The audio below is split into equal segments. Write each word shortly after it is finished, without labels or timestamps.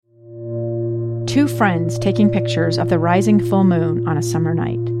Two friends taking pictures of the rising full moon on a summer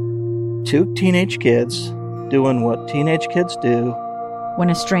night. Two teenage kids doing what teenage kids do. When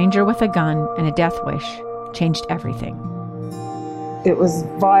a stranger with a gun and a death wish changed everything. It was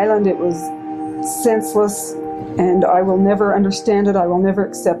violent, it was senseless, and I will never understand it, I will never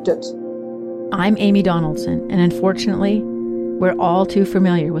accept it. I'm Amy Donaldson, and unfortunately, we're all too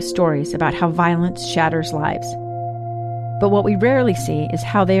familiar with stories about how violence shatters lives. But what we rarely see is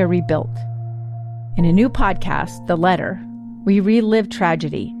how they are rebuilt. In a new podcast, The Letter, we relive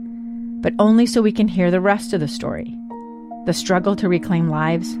tragedy, but only so we can hear the rest of the story. The struggle to reclaim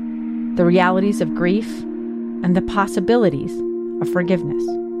lives, the realities of grief, and the possibilities of forgiveness.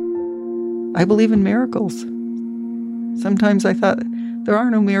 I believe in miracles. Sometimes I thought, there are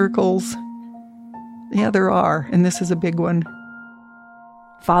no miracles. Yeah, there are, and this is a big one.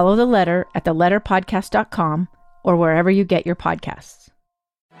 Follow The Letter at theletterpodcast.com or wherever you get your podcasts.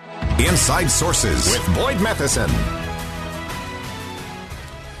 Inside Sources with Boyd Matheson.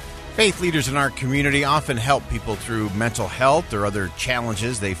 Faith leaders in our community often help people through mental health or other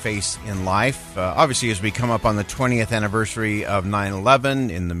challenges they face in life. Obviously, as we come up on the 20th anniversary of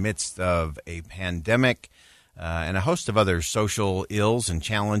 9/11 in the midst of a pandemic and a host of other social ills and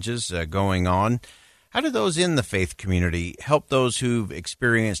challenges going on, how do those in the faith community help those who've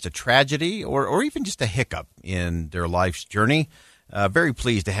experienced a tragedy or even just a hiccup in their life's journey? Very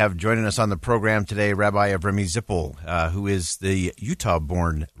pleased to have joining us on the program today Rabbi Avrami Zippel, who is the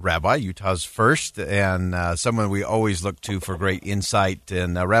Utah-born rabbi, Utah's first, and someone we always look to for great insight.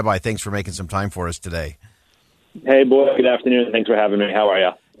 And Rabbi, thanks for making some time for us today. Hey, boy. Good afternoon. Thanks for having me. How are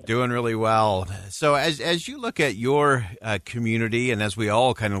you? Doing really well. So as you look at your community, and as we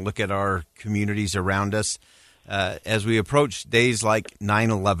all kind of look at our communities around us, as we approach days like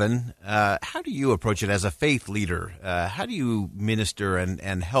 9/11, how do you approach it as a faith leader? How do you minister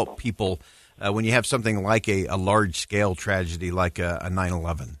and help people when you have something like a large-scale tragedy like a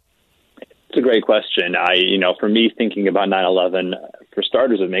 9/11? It's a great question. For me, thinking about 9/11, for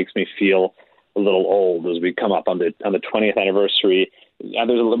starters, it makes me feel a little old as we come up on the 20th anniversary. Yeah,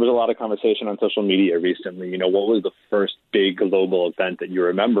 there was a lot of conversation on social media recently. What was the first big global event that you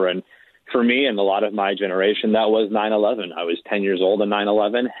remember? And for me and a lot of my generation, that was 9/11. I was 10 years old in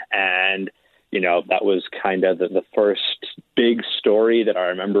 9/11. And, that was kind of the first big story that I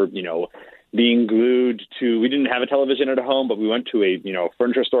remember, being glued to. We didn't have a television at home, but we went to a,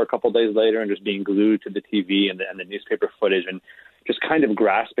 furniture store a couple of days later and just being glued to the TV and the newspaper footage and just kind of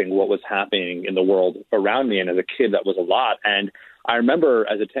grasping what was happening in the world around me. And as a kid, that was a lot. And I remember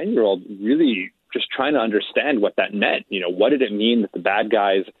as a 10-year-old really just trying to understand what that meant. What did it mean that the bad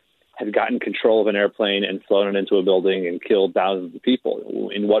guys had gotten control of an airplane and flown it into a building and killed thousands of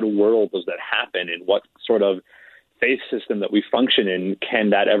people? In what world does that happen? In what sort of faith system that we function in can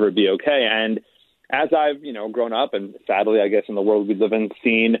that ever be okay? And as I've, grown up and sadly, I guess, in the world we live in,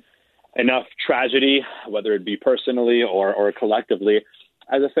 seen enough tragedy, whether it be personally or collectively,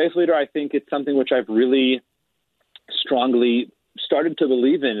 as a faith leader, I think it's something which I've really strongly started to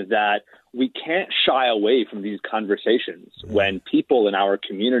believe in, that we can't shy away from these conversations when people in our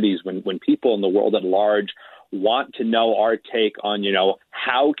communities, when people in the world at large want to know our take on,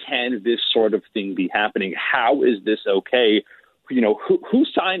 how can this sort of thing be happening? How is this okay? Who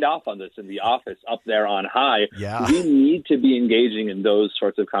signed off on this in the office up there on high? Yeah. We need to be engaging in those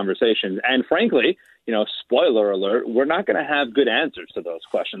sorts of conversations. And frankly, spoiler alert, we're not going to have good answers to those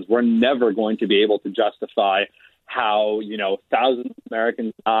questions. We're never going to be able to justify how, thousands of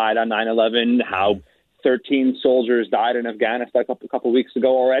Americans died on 9/11, how 13 soldiers died in Afghanistan a couple of weeks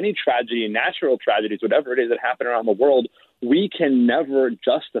ago, or any tragedy, natural tragedies, whatever it is that happened around the world. We can never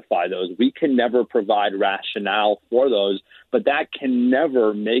justify those. We can never provide rationale for those, but that can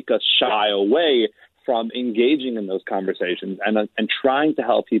never make us shy away from engaging in those conversations and trying to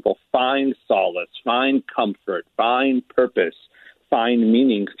help people find solace, find comfort, find purpose, find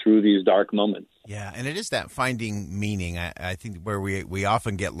meaning through these dark moments. Yeah, and it is that finding meaning, I think, where we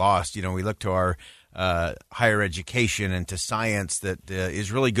often get lost. We look to our higher education and to science that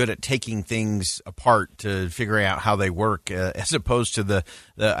is really good at taking things apart to figuring out how they work, as opposed to the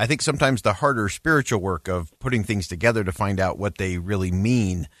I think sometimes the harder spiritual work of putting things together to find out what they really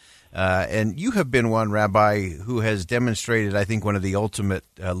mean. And you have been one, Rabbi, who has demonstrated, I think, one of the ultimate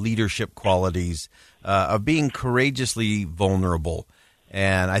leadership qualities of being courageously vulnerable.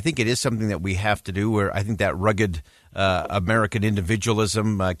 And I think it is something that we have to do, where I think that rugged American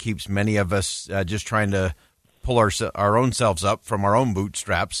individualism keeps many of us just trying to pull our own selves up from our own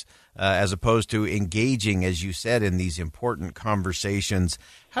bootstraps, as opposed to engaging, as you said, in these important conversations.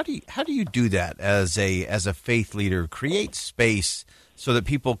 How do you do that as a faith leader? Create space so that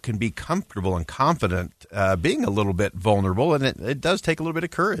people can be comfortable and confident being a little bit vulnerable. And it does take a little bit of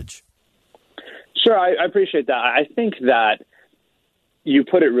courage. Sure, I appreciate that. I think that you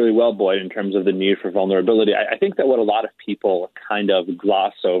put it really well, Boyd, in terms of the need for vulnerability. I think that what a lot of people kind of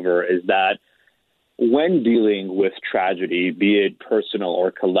gloss over is that when dealing with tragedy, be it personal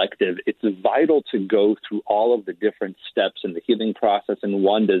or collective, it's vital to go through all of the different steps in the healing process, and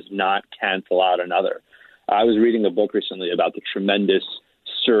one does not cancel out another. I was reading a book recently about the tremendous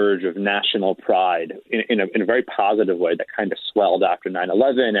surge of national pride in a very positive way that kind of swelled after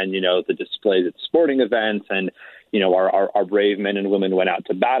 9/11, and, the displays at sporting events, and, our brave men and women went out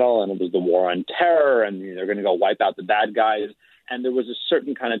to battle, and it was the war on terror, and they're going to go wipe out the bad guys. And there was a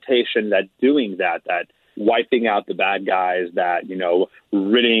certain connotation that doing that wiping out the bad guys, that,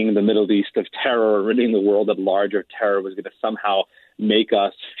 ridding the Middle East of terror, ridding the world at large of terror was going to somehow make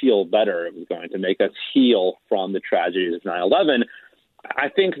us feel better. It was going to make us heal from the tragedies of 9/11. I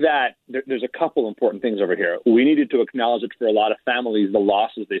think that there's a couple important things over here. We needed to acknowledge that for a lot of families, the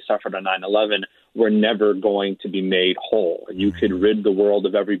losses they suffered on 9/11 were never going to be made whole. You could rid the world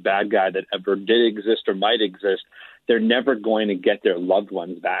of every bad guy that ever did exist or might exist. They're never going to get their loved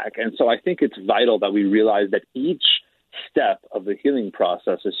ones back. And so I think it's vital that we realize that each step of the healing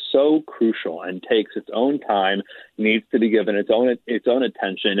process is so crucial and takes its own time, needs to be given its own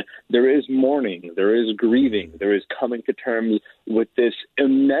attention. There is mourning, there is grieving, there is coming to terms with this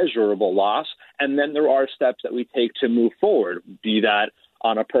immeasurable loss, and then there are steps that we take to move forward, be that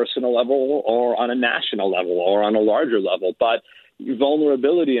on a personal level or on a national level or on a larger level. But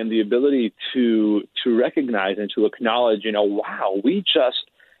vulnerability and the ability to recognize and to acknowledge, wow, we just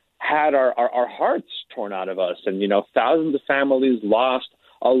had our hearts torn out of us. And, thousands of families lost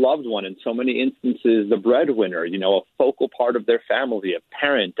a loved one. In so many instances, the breadwinner, a focal part of their family, a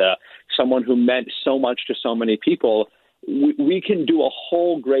parent, someone who meant so much to so many people. We can do a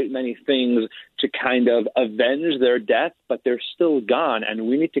whole great many things to kind of avenge their death, but they're still gone. And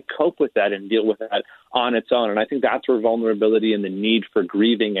we need to cope with that and deal with that on its own. And I think that's where vulnerability and the need for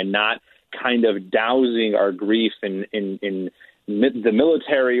grieving and not kind of dousing our grief in the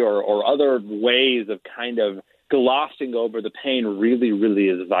military or other ways of kind of glossing over the pain really, really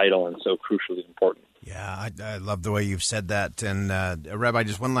is vital and so crucially important. Yeah, I love the way you've said that. And Rabbi,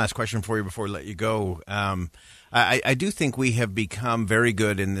 just one last question for you before we let you go. I do think we have become very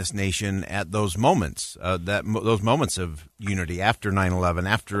good in this nation at those moments, those moments of unity after 9/11,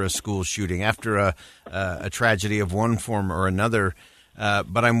 after a school shooting, after a tragedy of one form or another.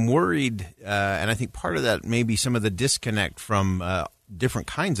 But I'm worried, and I think part of that may be some of the disconnect from different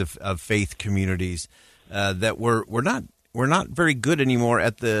kinds of faith communities, that we're not very good anymore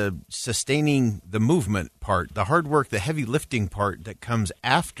at the sustaining the movement part, the hard work, the heavy lifting part that comes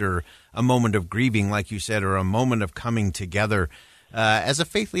after a moment of grieving, like you said, or a moment of coming together. As a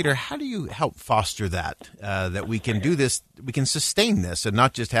faith leader, how do you help foster that, that we can do this, we can sustain this and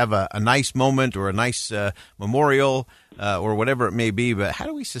not just have a nice moment or a nice memorial or whatever it may be, but how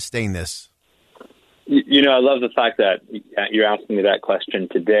do we sustain this? I love the fact that you're asking me that question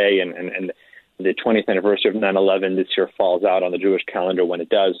today, and the 20th anniversary of 9/11 this year falls out on the Jewish calendar when it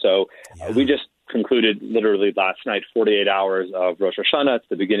does. So we just concluded literally last night 48 hours of Rosh Hashanah. It's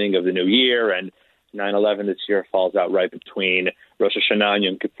the beginning of the new year, and 9/11 this year falls out right between Rosh Hashanah and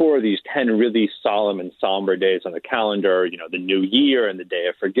Yom Kippur, these 10 really solemn and somber days on the calendar, the new year and the day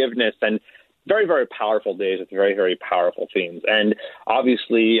of forgiveness, and very, very powerful days with very, very powerful themes. And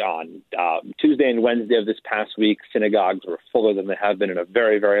obviously on Tuesday and Wednesday of this past week, synagogues were fuller than they have been in a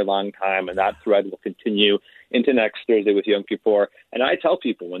very, very long time, and that thread will continue into next Thursday with Yom Kippur. And I tell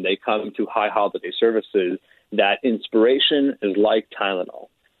people when they come to high holiday services that inspiration is like Tylenol.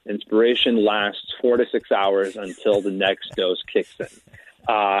 Inspiration lasts 4 to 6 hours until the next dose kicks in.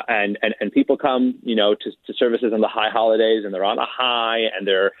 And people come, to services on the high holidays, and they're on a high, and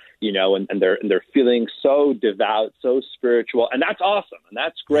they're, and they're feeling so devout, so spiritual, and that's awesome, and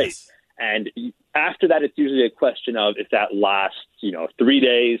that's great. Yes. And after that, it's usually a question of if that lasts, 3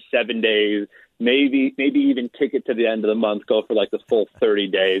 days, 7 days, maybe even kick it to the end of the month, go for like the full 30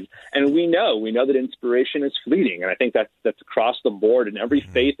 days. And we know that inspiration is fleeting. And I think that's across the board in every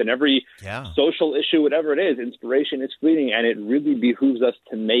faith and every social issue, whatever it is, inspiration is fleeting. And it really behooves us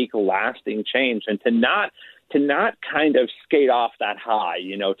to make lasting change and to not kind of skate off that high,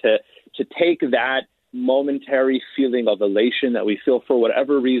 to take that momentary feeling of elation that we feel for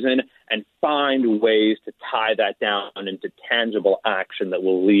whatever reason and find ways to tie that down into tangible action that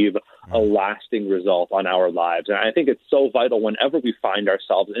will leave a lasting result on our lives. And I think it's so vital whenever we find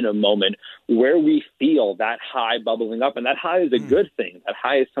ourselves in a moment where we feel that high bubbling up, and that high is a good thing. That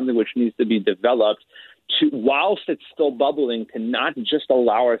high is something which needs to be developed, whilst it's still bubbling, to not just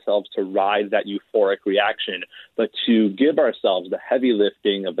allow ourselves to ride that euphoric reaction, but to give ourselves the heavy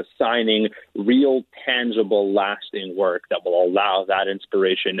lifting of assigning real, tangible, lasting work that will allow that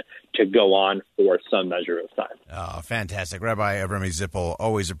inspiration to go on for some measure of time. Oh, fantastic. Rabbi Remy Zippel,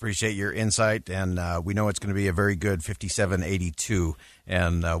 always appreciate your insight, and we know it's going to be a very good 5782,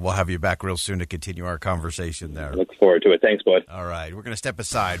 and we'll have you back real soon to continue our conversation there. Look forward to it. Thanks, Boyd. All right. We're going to step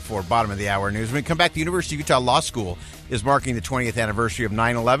aside for bottom of the hour news. When we come back, the University of Utah Law School is marking the 20th anniversary of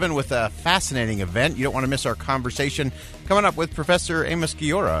 9/11 with a fascinating event. You don't want to miss our conversation coming up with Professor Amos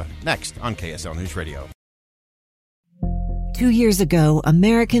Guiora next on KSL News Radio. 2 years ago,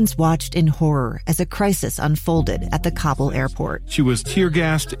 Americans watched in horror as a crisis unfolded at the Kabul airport. She was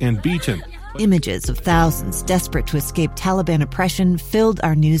tear-gassed and beaten. Images of thousands desperate to escape Taliban oppression filled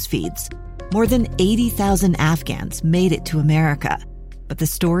our news feeds. More than 80,000 Afghans made it to America. But the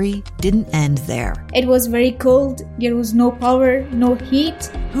story didn't end there. It was very cold. There was no power, no heat.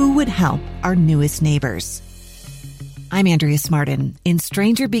 Who would help our newest neighbors? I'm Andrea Smartin. In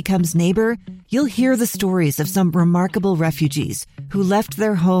Stranger Becomes Neighbor, you'll hear the stories of some remarkable refugees who left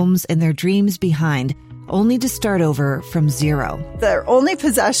their homes and their dreams behind, only to start over from zero. Their only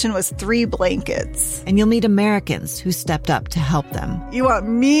possession was 3 blankets. And you'll meet Americans who stepped up to help them. You want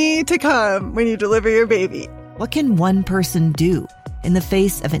me to come when you deliver your baby. What can one person do in the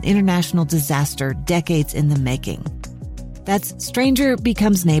face of an international disaster decades in the making? That's Stranger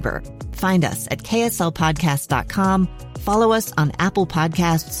Becomes Neighbor. Find us at kslpodcast.com. Follow us on Apple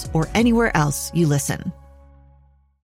Podcasts or anywhere else you listen.